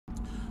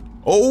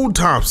Old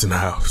Thompson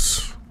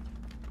house.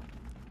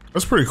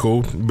 That's pretty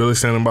cool. Billy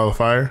standing by the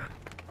fire.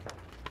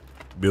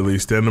 Billy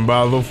standing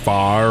by the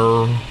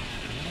fire.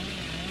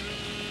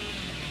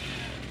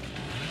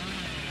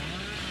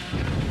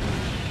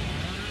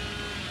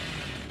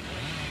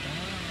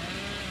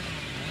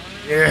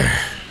 Yeah.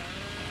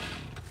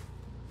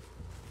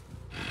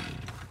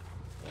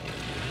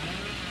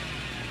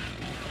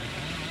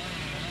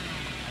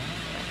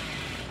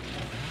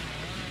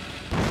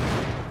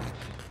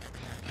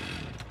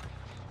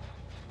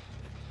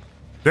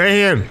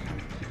 Dan!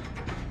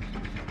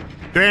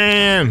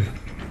 Dan!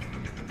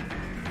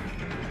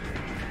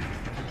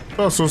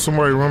 I saw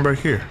somebody run back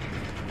here.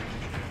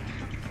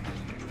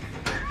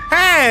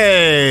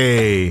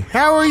 Hey!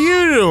 How are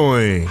you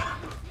doing?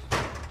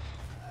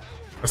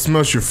 I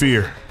smell your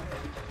fear.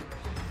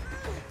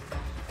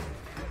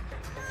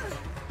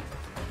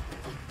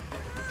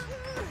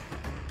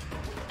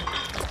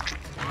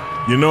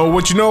 You know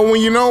what you know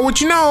when you know what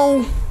you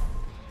know.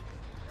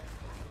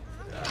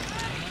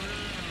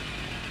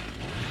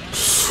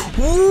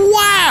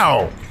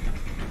 Wow!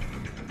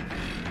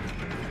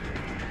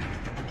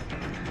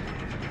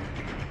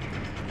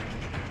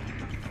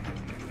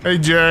 Hey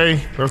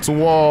Jay, that's a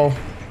wall.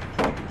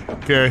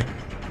 Okay.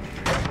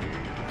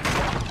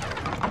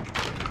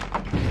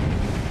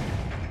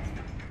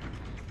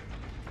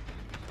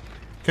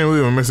 Can't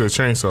believe I missed that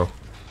chainsaw.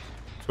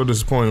 So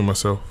disappointed in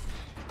myself.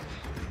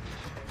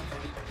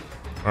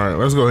 Alright,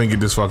 let's go ahead and get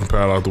this fucking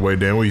pile out the way,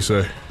 Dan. What do you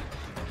say?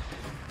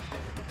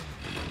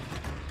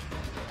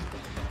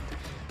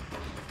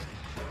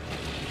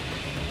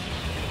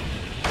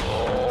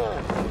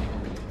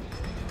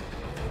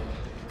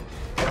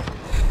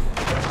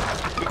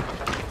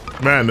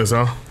 Madness,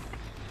 huh?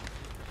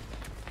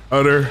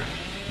 Utter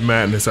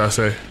madness, I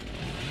say.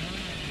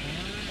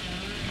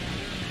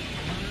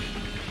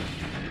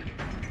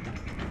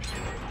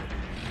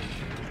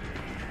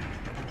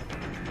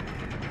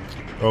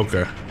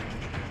 Okay.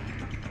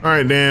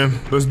 Alright, Dan,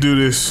 let's do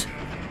this.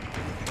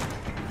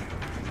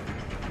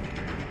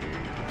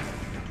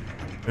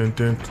 Dun,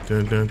 dun,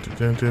 dun, dun,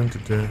 dun, dun,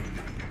 dun, dun.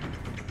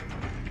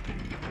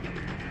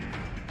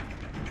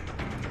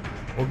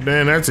 Oh,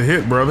 Dan, that's a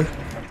hit, brother.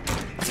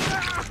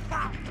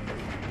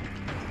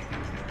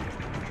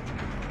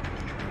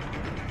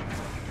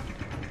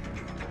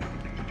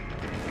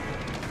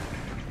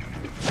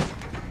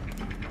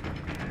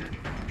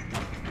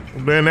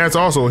 Well, Dan, that's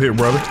also a hit,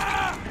 brother.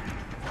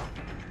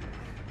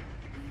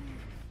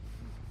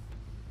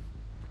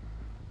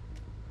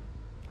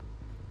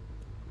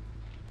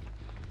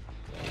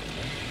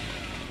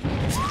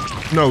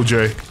 No,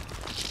 Jay.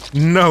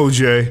 No,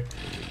 Jay.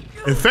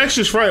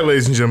 Infectious Fright,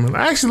 ladies and gentlemen.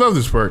 I actually love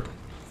this perk.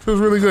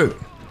 Feels really good.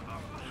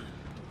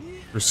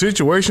 For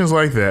situations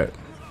like that.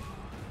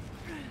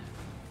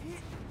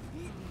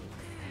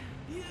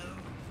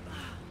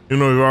 You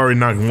know, we've already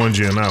knocked one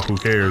gen out, who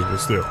cares, but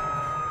still.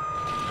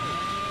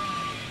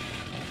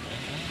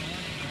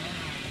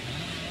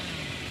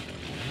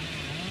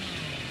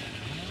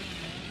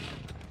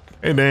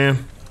 Hey,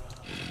 Dan.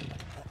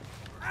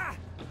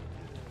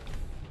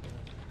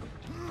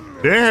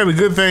 Dan had a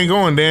good thing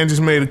going. Dan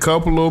just made a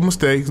couple little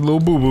mistakes, little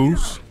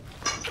boo-boos.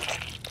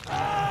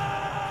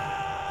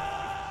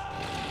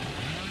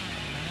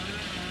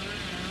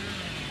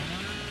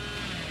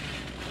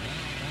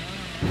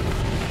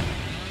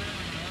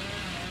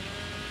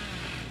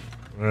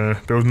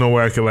 There was no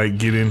way I could, like,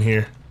 get in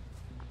here.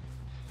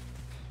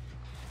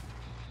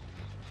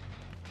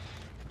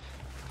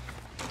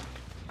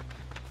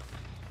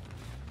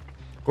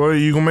 Well,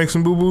 you gonna make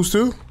some boo-boos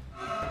too?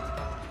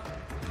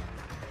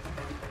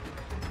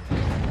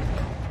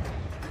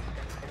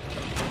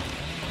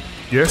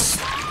 Yes.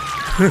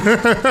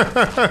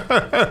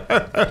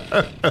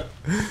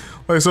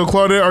 Like, so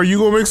Claudette, are you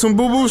gonna make some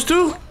boo-boos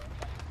too?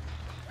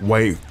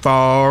 Wait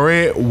for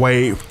it,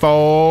 wait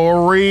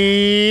for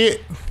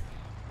it.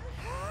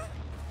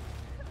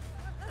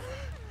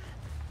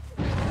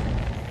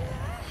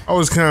 I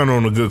was counting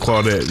on a good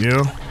Claudette, you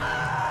know?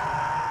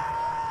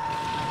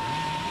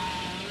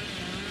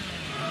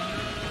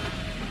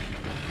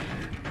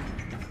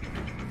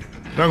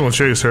 Not gonna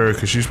chase her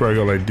because she's probably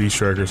got like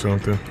D-Strike or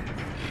something.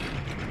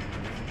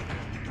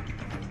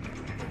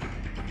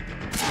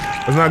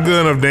 That's not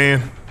good enough,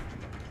 Dan.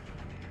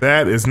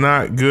 That is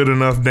not good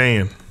enough,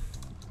 Dan.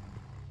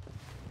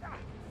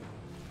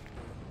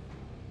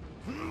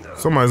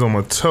 Somebody's on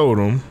my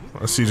totem.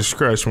 I see the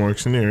scratch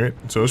marks near it,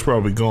 so it's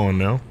probably gone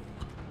now.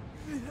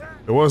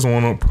 There was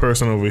one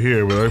person over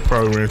here, but I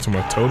probably ran into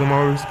my totem,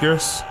 I would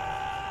guess.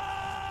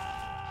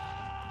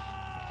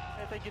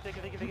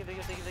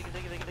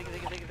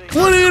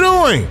 What are you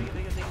doing?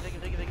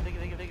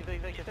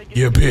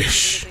 You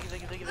bitch.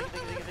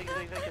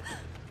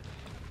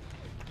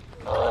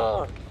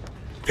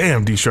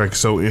 Damn, D-Strike is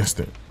so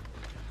instant.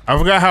 I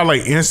forgot how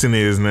like instant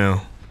it is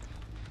now.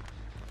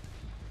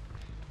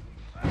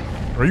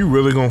 Are you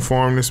really gonna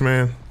farm this,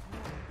 man?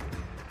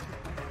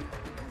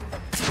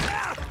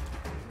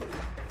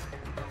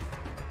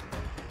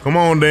 Come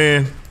on,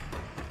 Dan.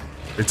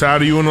 They're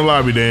tired of you in the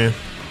lobby, Dan.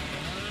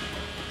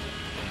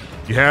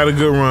 You had a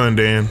good run,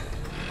 Dan.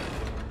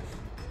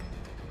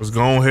 Let's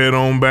go on head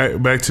on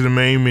back to the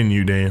main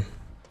menu, Dan.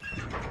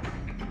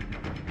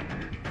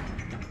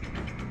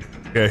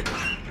 Okay.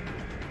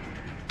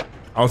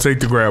 I'll take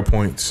the grab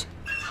points.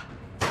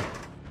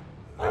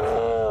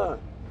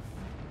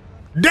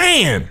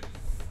 Dan!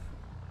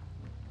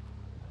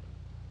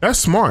 That's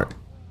smart.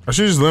 I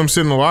should just let him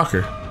sit in the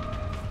locker.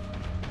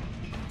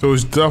 So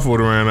his stuff would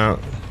have ran out.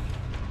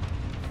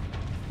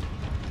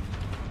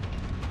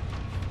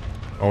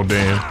 Oh,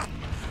 damn.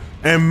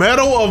 And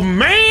Medal of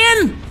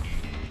Man?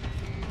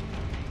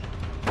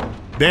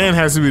 Dan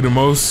has to be the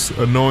most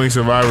annoying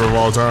survivor of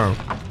all time.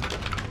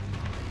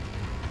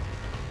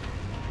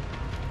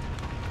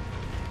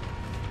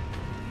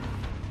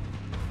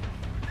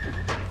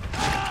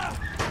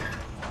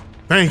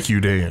 Thank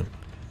you, Dan.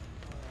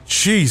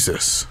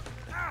 Jesus.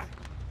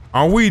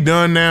 Are we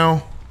done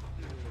now?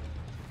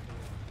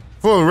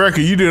 For the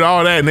record, you did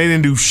all that and they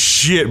didn't do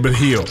shit but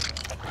heal.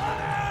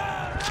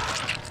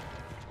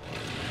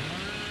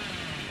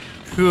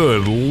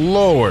 Good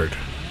Lord.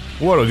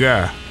 What a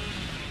guy.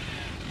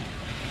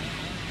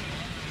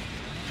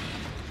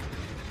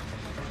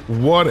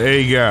 What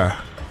a guy.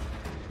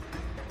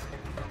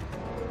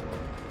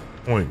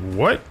 Wait,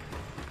 what?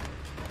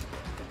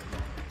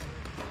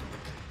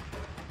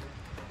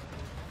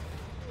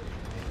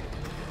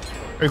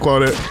 Hey,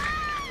 Claudette.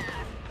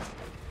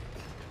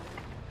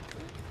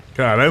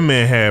 God, that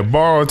man had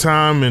borrowed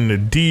time in the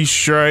D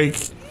strike.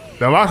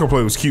 That locker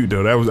play was cute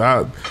though. That was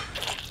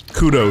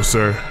kudos,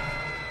 sir.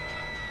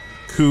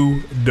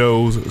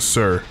 Kudos,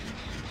 sir.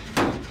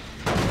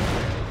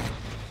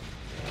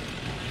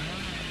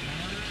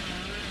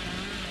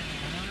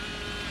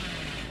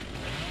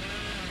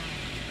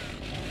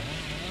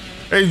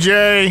 Hey,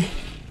 Jay.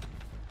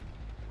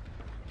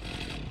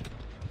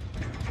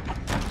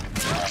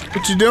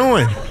 What you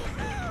doing?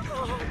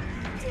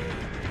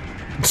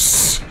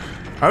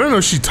 I didn't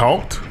know she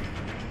talked.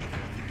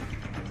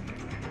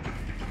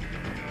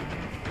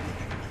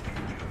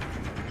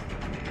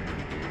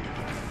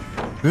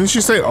 Didn't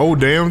she say, oh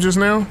damn, just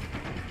now?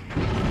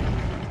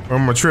 Or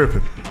am I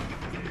tripping?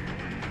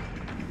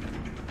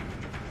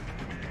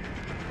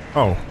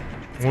 Oh,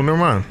 well, never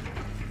mind.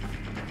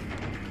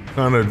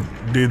 Kinda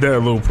did that a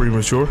little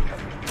premature. I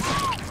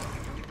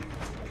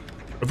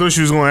thought she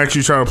was gonna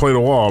actually try to play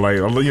the wall. Like,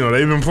 you know,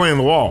 they've been playing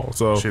the wall.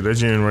 So, shit, that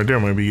gen right there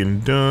might be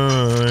getting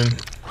done.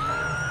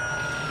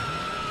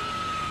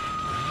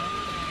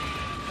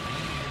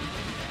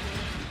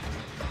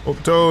 Oh,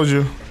 told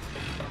you.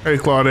 Hey,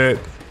 Claudette.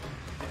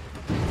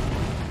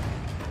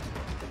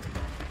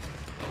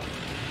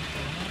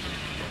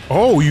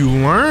 Oh, you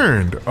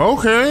learned.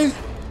 Okay.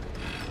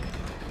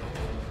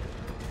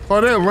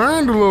 Claudette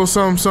learned a little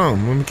something,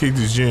 something. Let me kick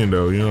this gen,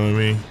 though. You know what I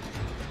mean?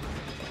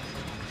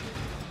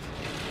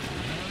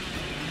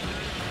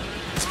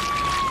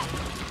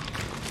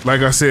 Like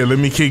I said, let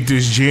me kick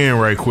this gen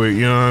right quick.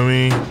 You know what I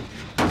mean?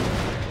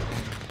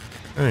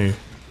 Hey,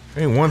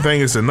 ain't one thing,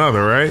 it's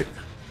another, right?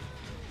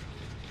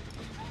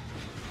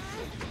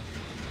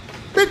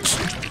 Bitch!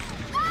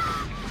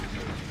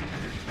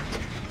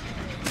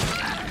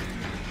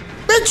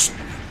 Bitch!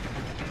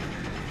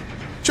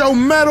 Joe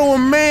Medal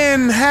of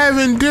Man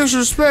having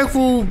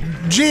disrespectful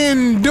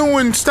gen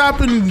doing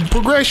stopping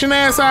progression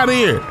ass out of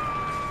here.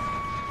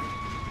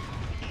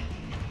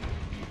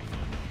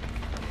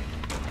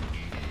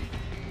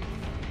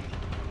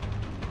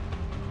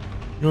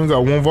 You only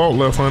got one vault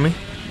left, honey.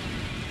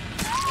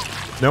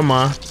 Never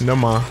mind, never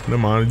mind, never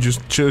mind.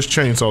 Just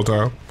chainsaw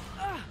time.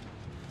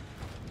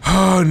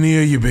 Oh,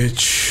 Nia, you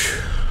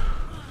bitch.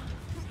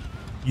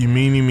 You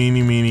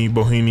meanie,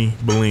 bohini,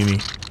 bellini.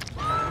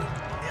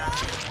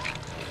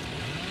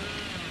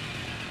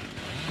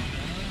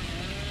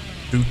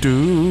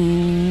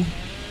 Doo-doo.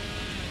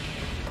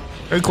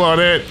 Hey,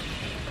 Claudette.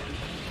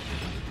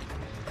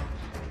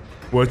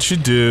 What you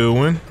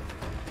doing?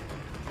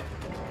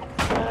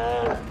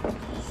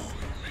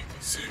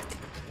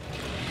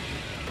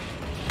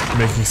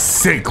 Make me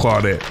sick,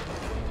 Claudette.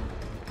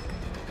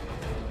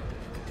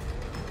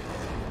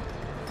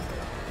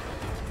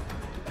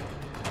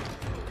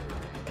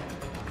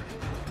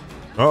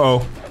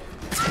 Uh-oh.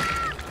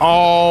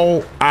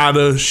 All out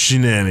of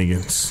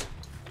shenanigans.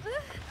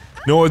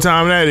 Know what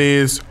time that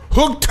is?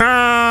 Hook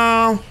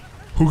time!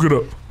 Hook it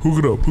up, hook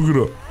it up, hook it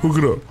up, hook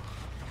it up.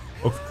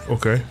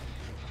 Okay.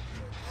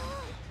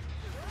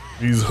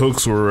 These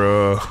hooks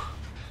were a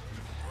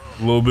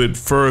little bit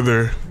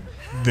further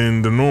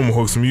than the normal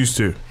hooks I'm used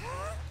to.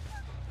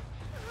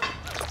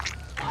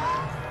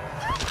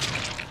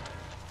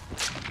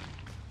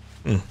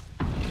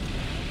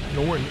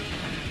 No way.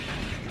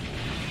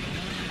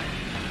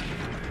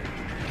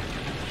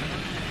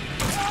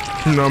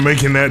 You're not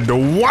making that the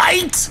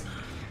white?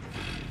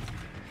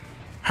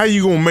 How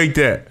you gonna make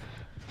that?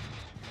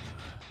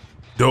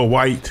 The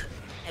white?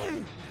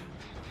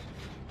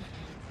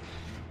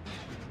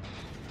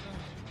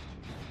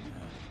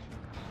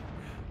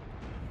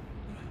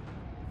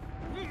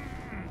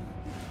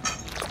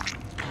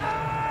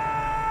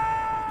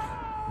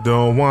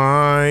 The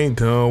white,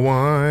 the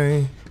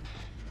white.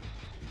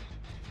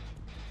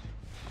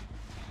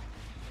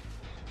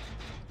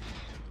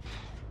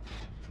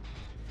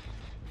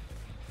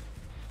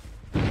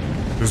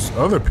 There's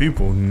other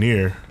people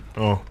near.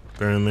 Oh,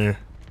 they're in there.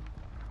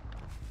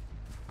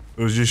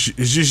 It's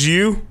just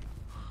you?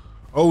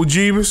 Oh,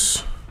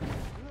 Jeebus.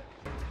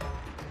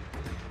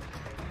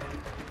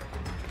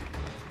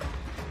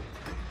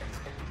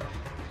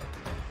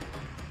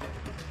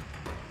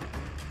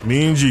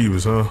 Me and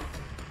Jeebus, huh?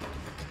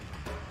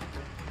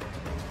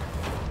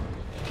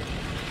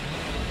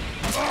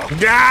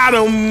 Got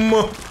him!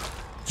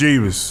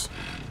 Jeebus.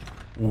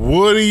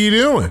 What are you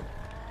doing?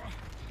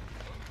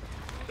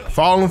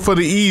 Falling for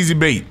the easy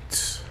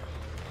bait.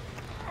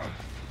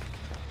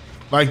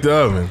 Like the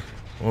oven.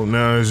 Oh,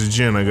 now there's a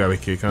gen I gotta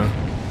kick, huh?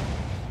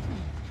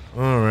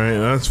 Alright,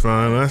 that's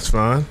fine, that's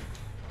fine.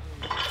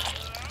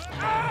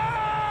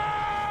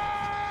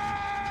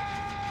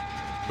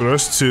 So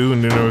that's two,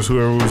 and then there was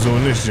whoever was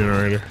doing this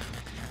generator.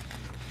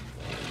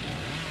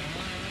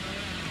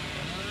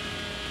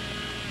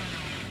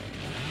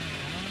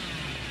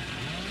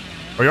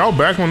 Are y'all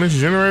back on this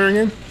generator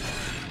again?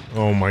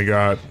 Oh my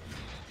god.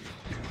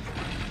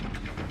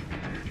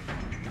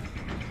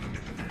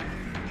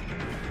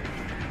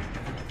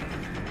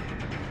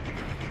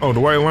 Oh,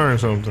 Dwight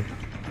learned something.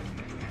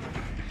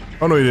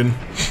 Oh no he didn't.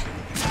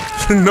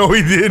 No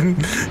he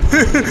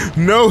didn't.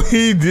 No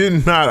he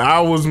did not. I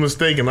was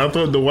mistaken. I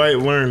thought Dwight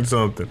learned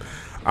something.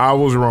 I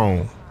was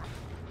wrong.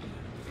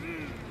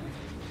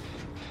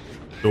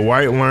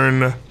 Dwight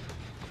learned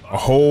a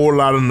whole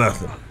lot of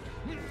nothing.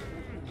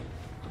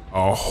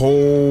 A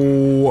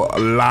whole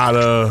lot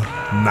of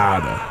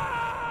nada.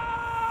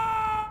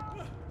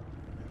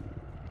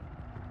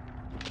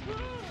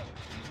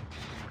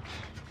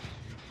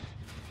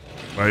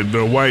 Like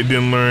the White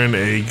didn't learn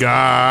a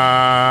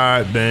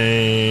god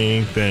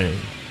dang thing.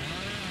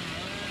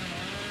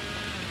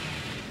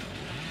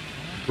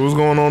 What's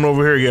going on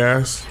over here,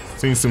 guys?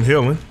 Seen some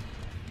healing.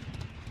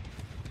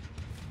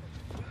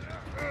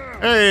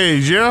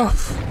 Hey,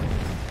 Jeff.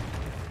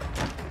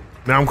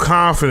 Now I'm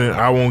confident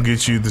I won't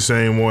get you the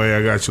same way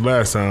I got you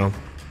last time.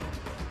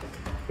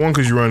 One,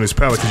 cause you run this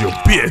pallet, cause you're a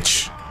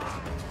bitch.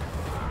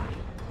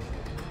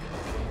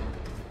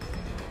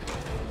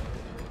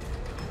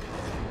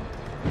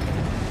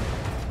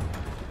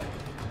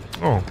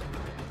 Oh.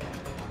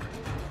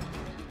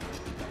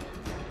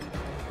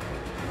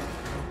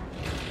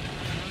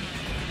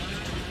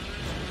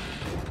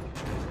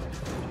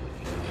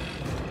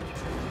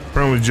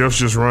 Apparently Jeff's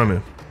just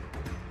running.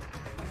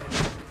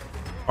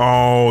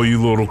 Oh,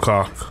 you little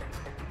cock.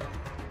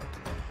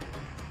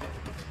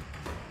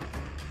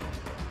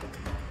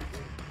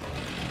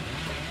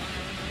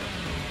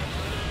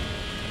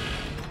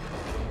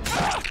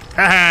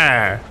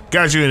 Ha!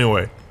 Got you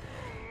anyway.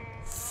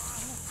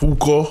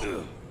 Fuko.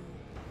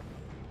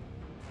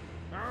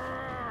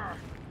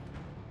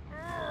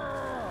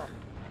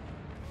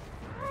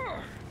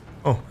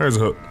 Oh, there's a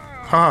hook.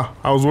 Ha!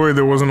 I was worried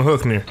there wasn't a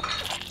hook near.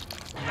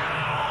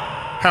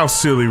 How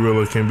silly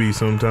Rilla can be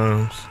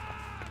sometimes.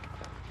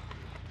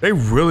 They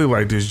really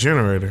like this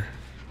generator.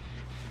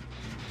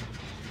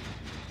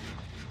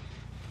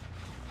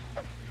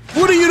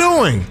 What are you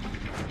doing?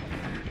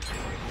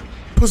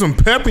 Put some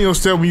pep in your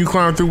step when you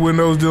climb through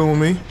windows dealing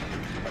with me.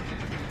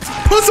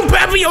 Put some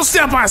pep in your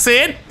step, I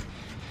said!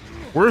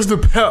 Where's the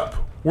pep?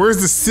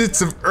 Where's the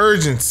sense of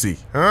urgency,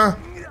 huh?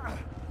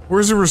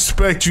 Where's the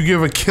respect you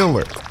give a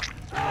killer?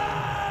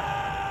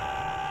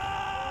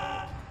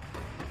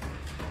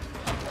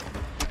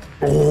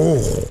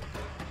 Oh.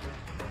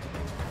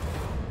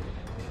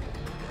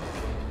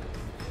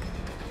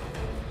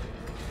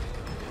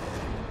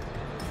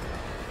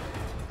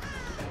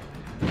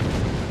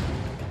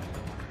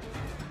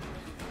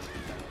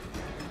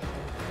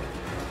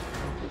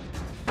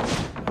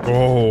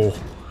 Oh,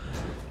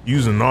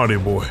 you's a naughty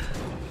boy.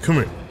 Come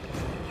here.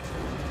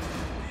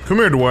 Come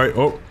here, Dwight.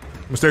 Oh,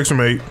 mistakes were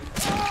made.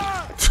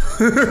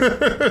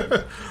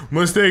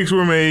 Mistakes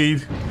were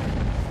made.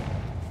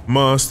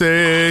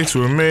 Mistakes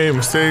were made.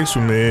 Mistakes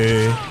were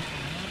made.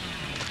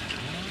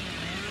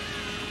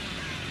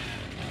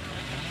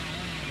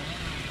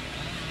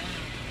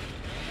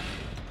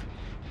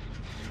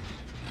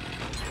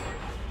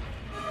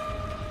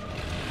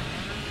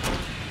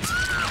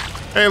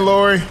 Hey,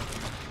 Lori.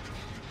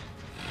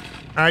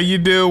 How you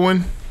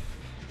doing?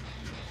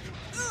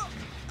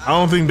 I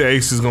don't think the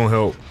ace is gonna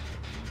help.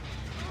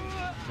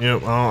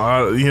 Yep,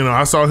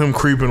 I saw him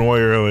creeping away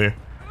earlier.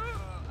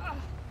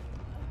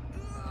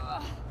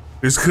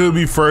 This could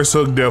be first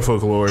hook, death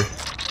hook, Lori.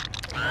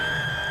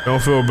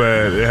 Don't feel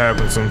bad, it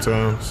happens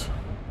sometimes.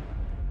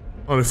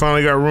 Oh, they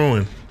finally got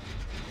ruined.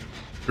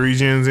 3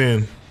 gens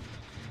in.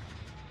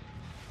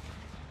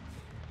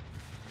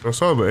 I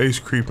saw the ace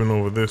creeping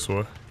over this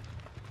way.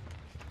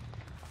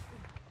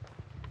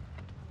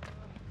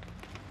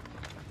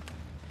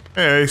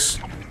 Hey, Ace.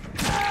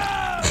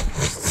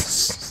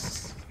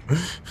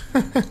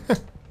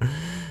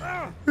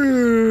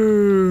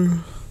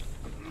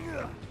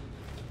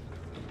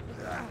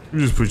 We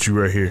just put you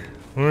right here.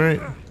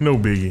 Alright? No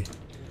biggie.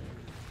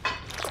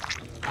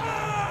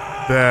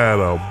 That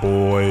a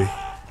boy.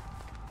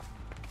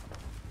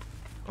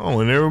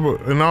 Oh, and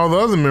everybody and all the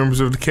other members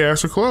of the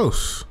cast are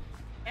close.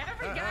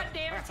 Every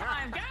goddamn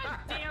time,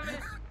 goddamn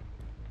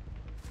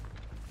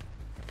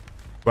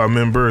By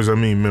members, I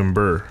mean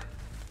member.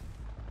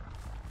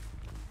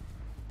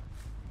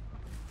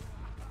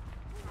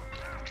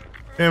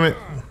 Damn it.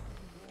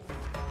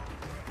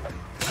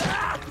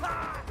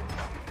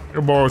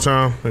 It's borrow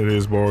time. It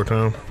is borrow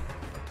time.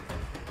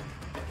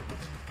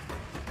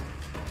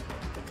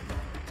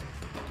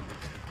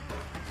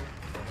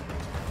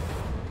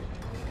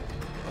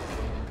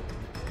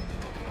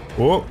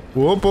 Whoop,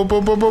 whoop, whoop,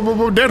 whoop, whoop, whoop,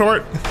 whoop, dead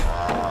heart.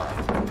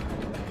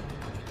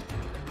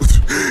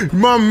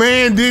 My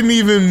man didn't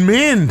even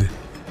mend.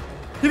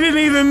 He didn't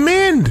even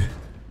mend.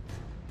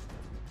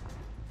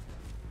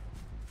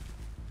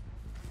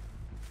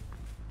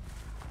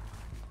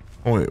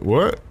 Oh, wait,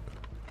 what?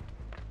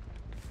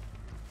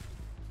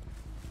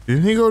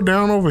 Didn't he go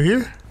down over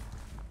here?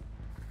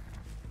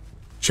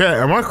 Chat,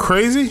 am I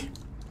crazy?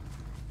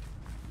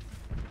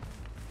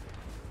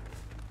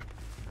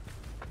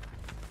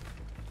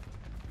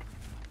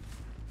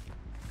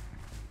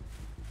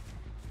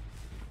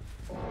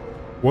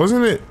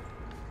 Wasn't it?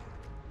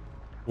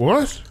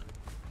 What?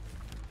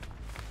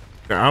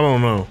 I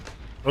don't know.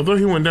 I thought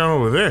he went down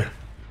over there.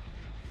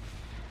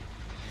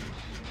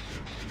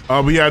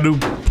 But yeah, I do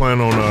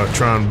plan on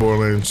trying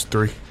Borderlands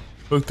 3.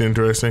 Looked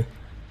interesting.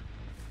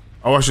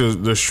 I watched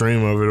the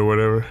stream of it or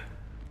whatever.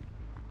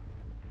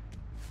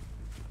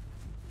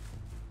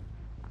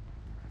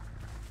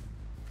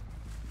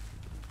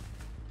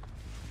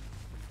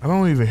 I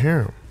don't even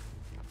hear him.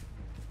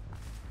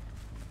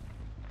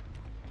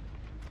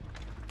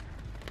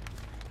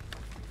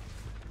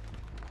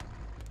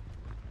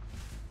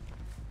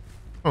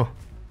 Huh.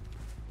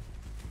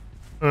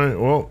 Alright,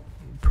 well,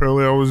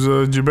 apparently I was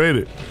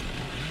debated.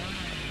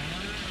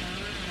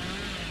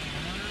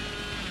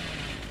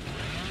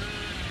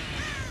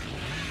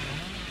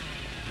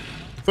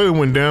 I thought it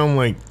went down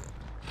like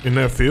in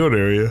that field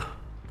area.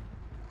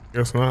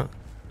 Guess not.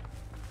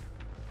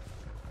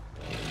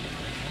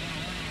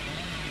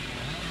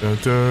 Dun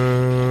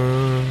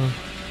 -dun.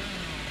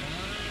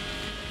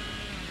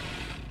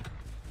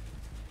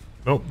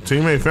 Nope,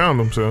 teammate found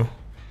him, so.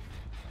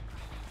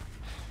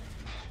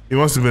 He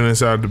must have been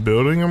inside the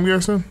building, I'm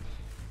guessing.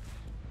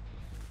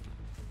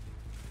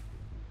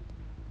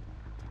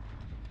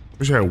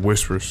 Wish I had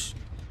whispers.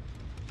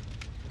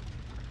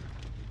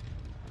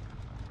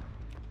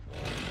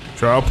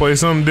 Try to play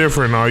something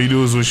different. All you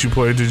do is wish you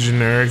played the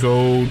generic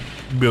old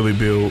Billy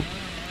build.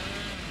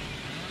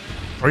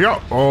 Are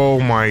y'all?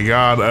 Oh my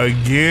god,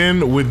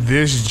 again with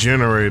this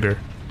generator.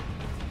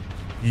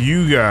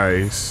 You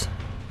guys.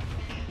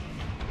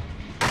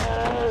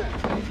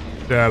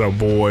 That a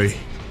boy.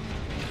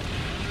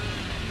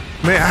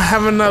 May I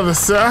have another,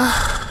 sir?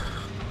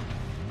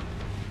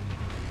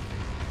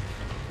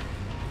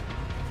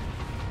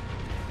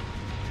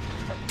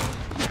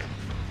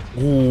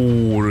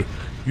 Ooh,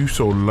 you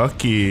so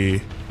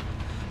lucky.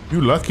 You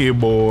lucky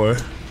boy.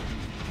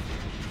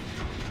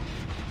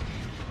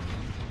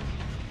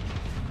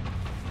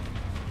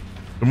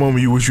 The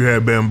moment you wish you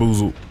had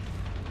bamboozled.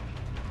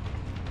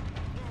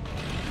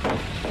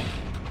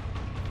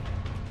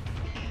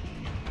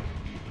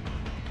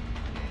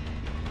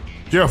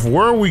 Jeff,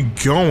 where are we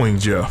going,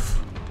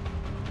 Jeff?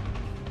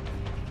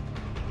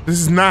 This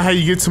is not how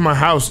you get to my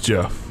house,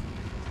 Jeff.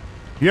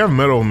 You have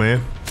metal,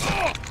 man.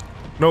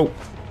 Nope.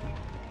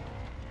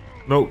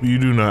 Nope, you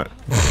do not.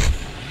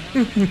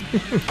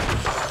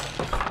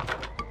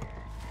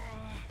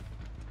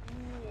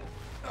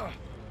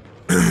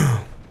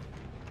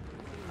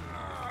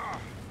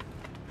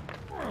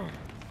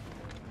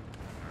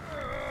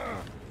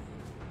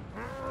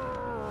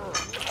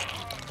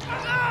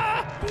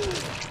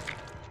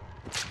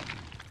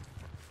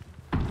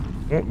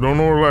 Well, don't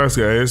know where the last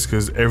guy is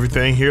because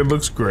everything here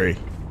looks gray.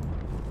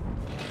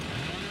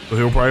 So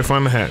he'll probably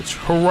find the hatch.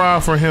 Hurrah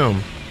for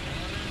him.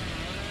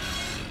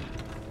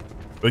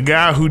 The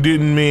guy who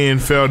didn't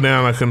mend fell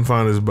down. I couldn't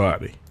find his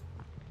body.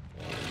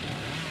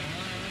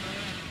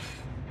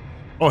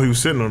 Oh, he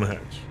was sitting on the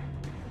hatch.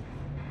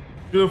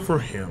 Good for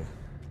him.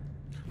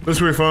 That's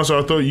pretty fun. So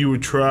I thought you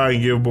would try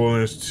and give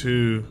Borderlands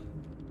 2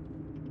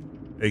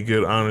 a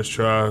good honest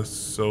try.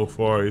 So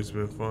far, it's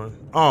been fun.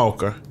 Oh,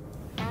 okay.